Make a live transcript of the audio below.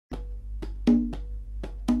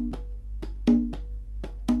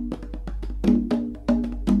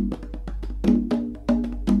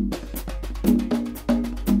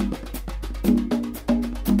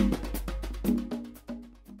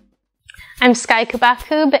I'm Sky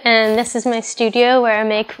Cubacub, and this is my studio where I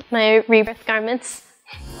make my Rebirth garments.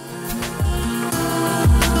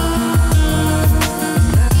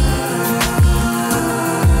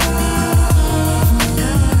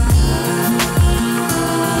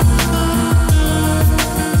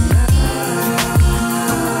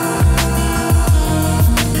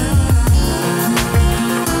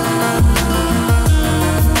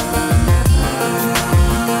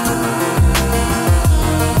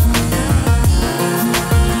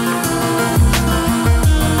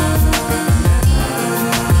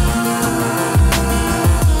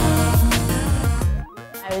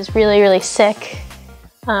 I was really sick,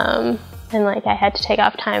 and like I had to take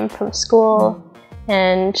off time from school,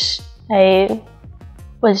 and I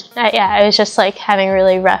was just like having a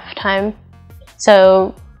really rough time.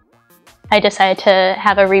 So I decided to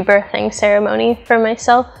have a rebirthing ceremony for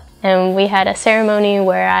myself, and we had a ceremony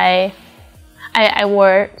where I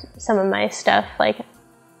wore some of my stuff. Like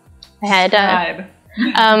I had I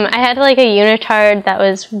had like a unitard that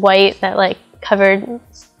was white that like covered,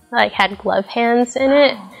 like had glove hands in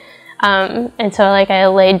it, and so like I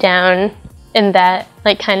laid down in that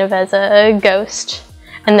like kind of as a ghost,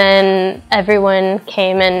 and then everyone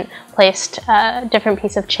came and placed a different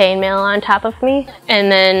piece of chainmail on top of me,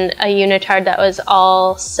 and then a unitard that was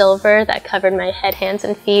all silver that covered my head, hands,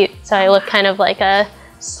 and feet, so I looked kind of like a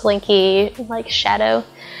slinky like shadow.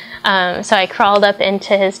 So I crawled up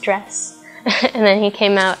into his dress, and then he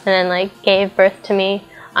came out and then like gave birth to me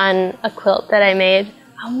on a quilt that I made.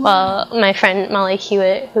 Well, my friend Molly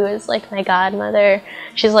Hewitt, who is like my godmother,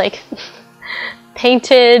 she's like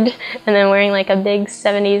painted and then wearing like a big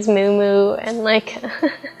 70s muumuu and like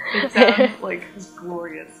it sounds like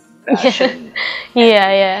glorious fashion.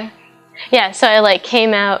 Yeah, so I like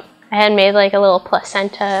came out, I had made like a little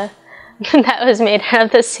placenta that was made out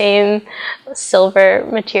of the same silver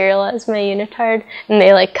material as my unitard, and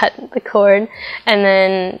they like cut the cord, and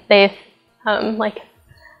then they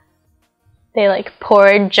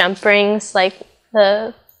poured jump rings, like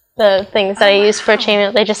the things that I used for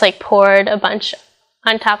chainmail. They just like poured a bunch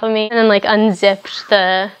on top of me, and then like unzipped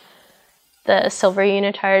the silver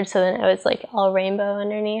unitard, so then it was like all rainbow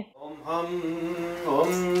underneath. Om hum,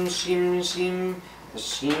 om shim shim,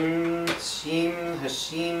 hashim shim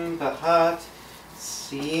hashim bahat,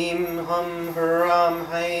 sim hum haram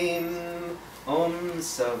haim, om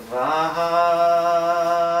savaha,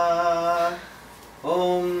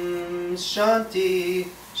 om shanti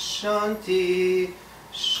shanti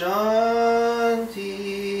shanti.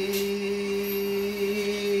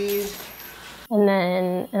 And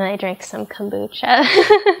then I drank some kombucha.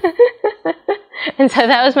 And so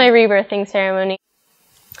that was my rebirthing ceremony.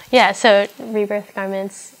 Yeah, so Rebirth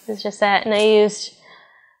Garments is just that. And I used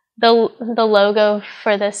the logo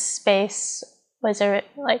for this space was I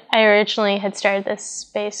originally had started this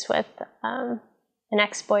space with an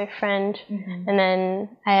ex-boyfriend, and then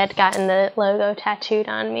I had gotten the logo tattooed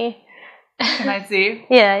on me. Can I see?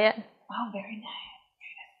 Yeah. Oh, very nice.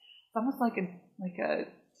 It's almost like a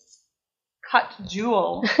cut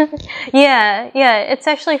jewel. yeah. It's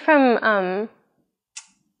actually from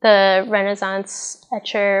the Renaissance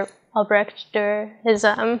etcher Albrecht Dürer. His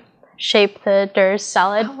shape the Dürer's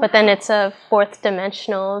solid, but then it's a 4th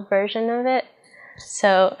dimensional version of it.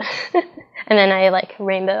 So, and then I like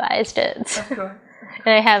rainbowized it. Of course.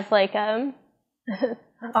 And I have like oh,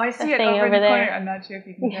 I see it over in the corner. I'm not sure if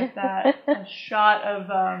you can get that. A shot of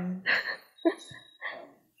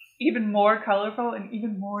even more colorful and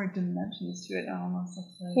even more dimensions to it. It almost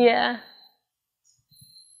looks like. Yeah.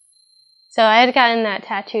 So I had gotten that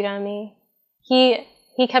tattooed on me. He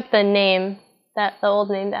kept the name, the old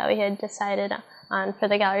name that we had decided on for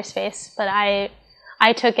the gallery space, but I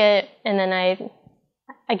took it and then I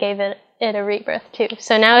gave it a rebirth too.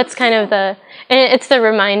 So now it's kind of it's the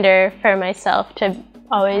reminder for myself to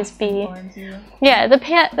always be,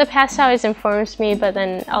 the past always informs me, but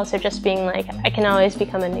then also just being like, I can always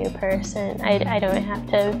become a new person. I don't have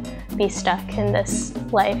to be stuck in this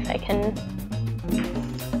life. I can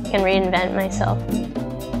reinvent myself.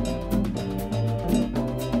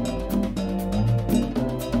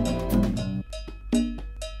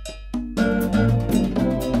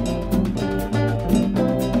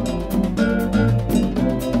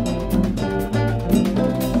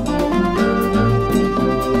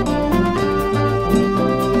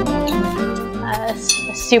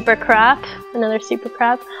 Super crop, another super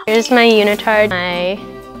crop. Here's my unitard, my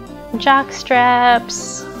jock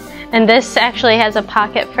straps, and this actually has a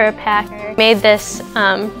pocket for a packer. Made this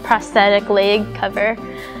prosthetic leg cover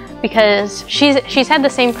because she's had the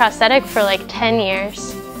same prosthetic for like 10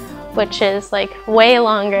 years, which is like way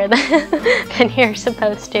longer than you're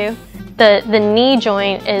supposed to. the knee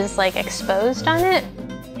joint is like exposed on it,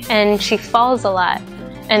 and she falls a lot.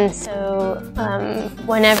 And so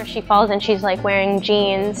whenever she falls and she's like wearing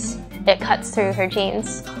jeans, it cuts through her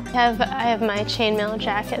jeans. I have my chainmail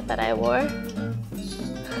jacket that I wore,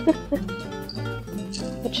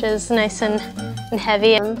 which is nice and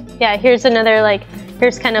heavy. Yeah, here's another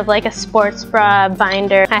here's kind of like a sports bra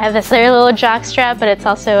binder. I have this other little jock strap, but it's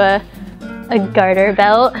also a garter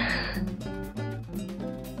belt.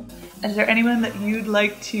 Is there anyone that you'd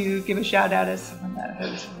like to give a shout out as someone that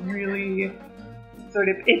has really sort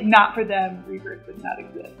of, if not for them, Rebirth would not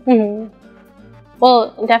exist? Mm-hmm.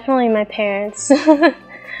 Well, definitely my parents,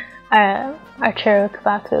 Arturo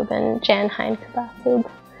Cubacub and Jan Hein Cubacub.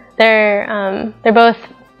 They're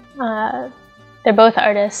both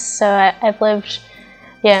artists, so I've lived,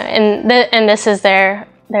 yeah, and this is their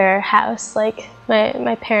house. Like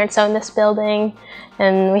my parents own this building,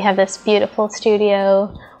 and we have this beautiful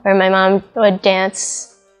studio where my mom would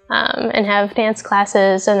dance and have dance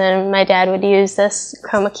classes, and then my dad would use this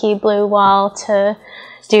chroma key blue wall to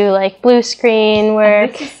do like blue screen work.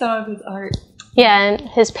 And this is some of his art. Yeah, and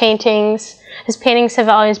his paintings have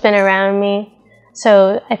always been around me.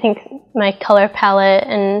 So I think my color palette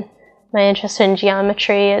and my interest in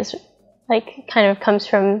geometry is like kind of comes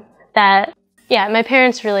from that. Yeah, my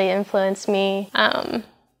parents really influenced me. My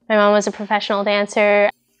mom was a professional dancer,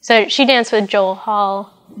 so she danced with Joel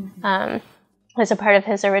Hall. As a part of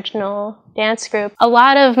his original dance group. A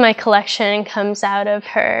lot of my collection comes out of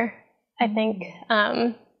her, I think,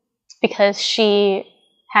 because she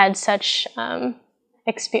had such bad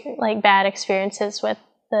experiences with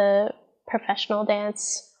the professional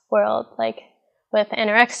dance world, like with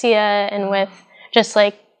anorexia and with just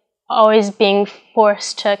like always being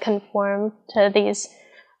forced to conform to these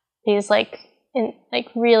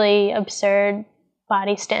really absurd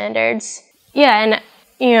body standards. Yeah, and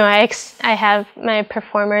you know, I have my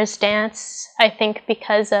performers dance, I think,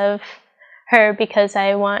 because of her, because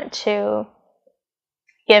I want to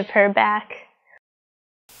give her back.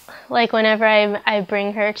 Like whenever I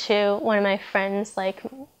bring her to one of my friends'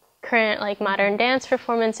 current modern dance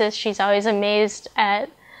performances, she's always amazed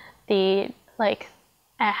at at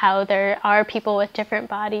how there are people with different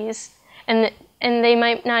bodies, and they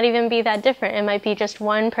might not even be that different. It might be just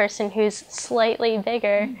one person who's slightly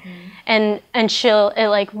bigger, and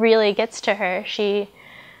it really gets to her. She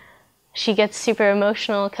gets super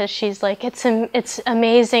emotional because she's like, it's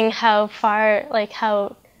amazing how far,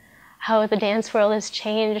 how the dance world has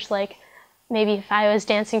changed. Like maybe if I was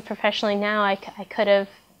dancing professionally now, I could have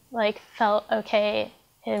felt okay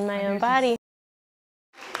in my own body.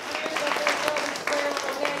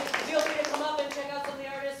 Feel free to come up and check out some of the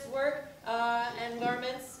artists' work and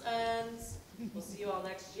garments, and we'll see you all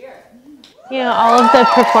next year. You know, all of the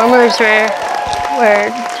performers were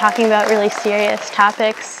talking about really serious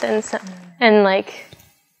topics, and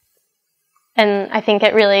I think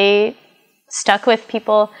it really stuck with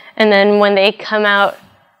people. And then when they come out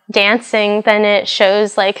dancing, then it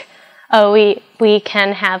shows oh, we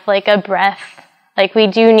can have a breath. We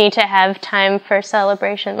do need to have time for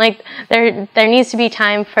celebration. There needs to be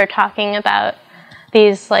time for talking about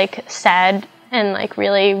these sad and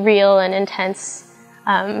really real and intense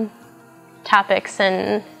topics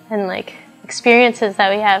and experiences that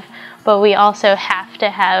we have, but we also have to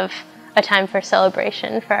have a time for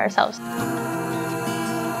celebration for ourselves.